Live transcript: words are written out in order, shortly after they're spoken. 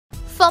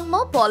For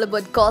more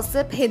Bollywood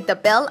gossip, hit the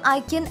bell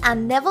icon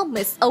and never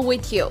miss a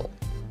video.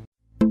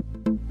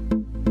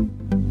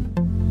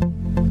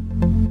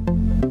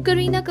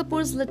 Kareena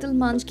Kapoor's little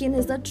munchkin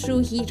is a true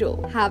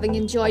hero, having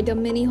enjoyed a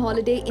mini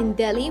holiday in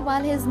Delhi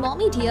while his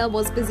mommy dear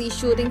was busy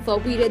shooting for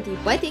Veer the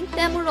wedding.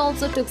 Taimur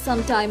also took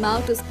some time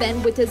out to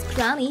spend with his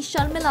granny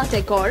Sharmila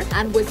Tagore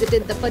and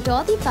visited the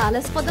Pataudi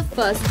Palace for the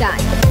first time.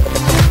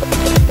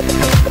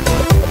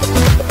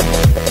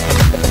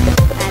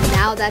 And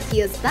now that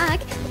he is back,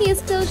 he is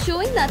still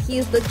showing that he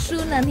is the true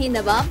Nanhi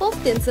Nawab of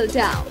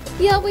Tinseltown.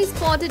 Here we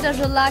spotted a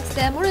relaxed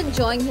Taimur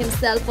enjoying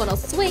himself on a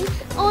swing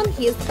on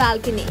his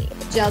balcony.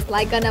 Just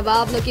like a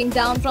Nawab looking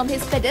down from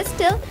his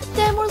pedestal,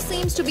 Taimur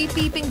seems to be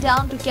peeping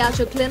down to catch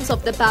a glimpse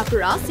of the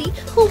paparazzi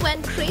who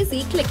went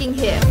crazy clicking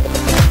him.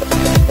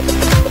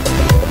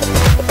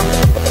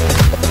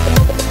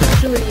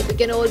 Truly, we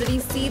can already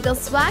see the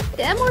swag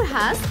Taimur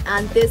has,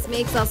 and this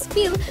makes us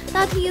feel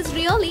that he is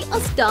really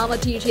a star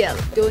material.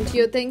 Don't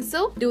you think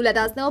so? Do let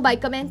us know by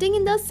commenting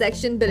in the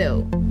section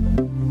below.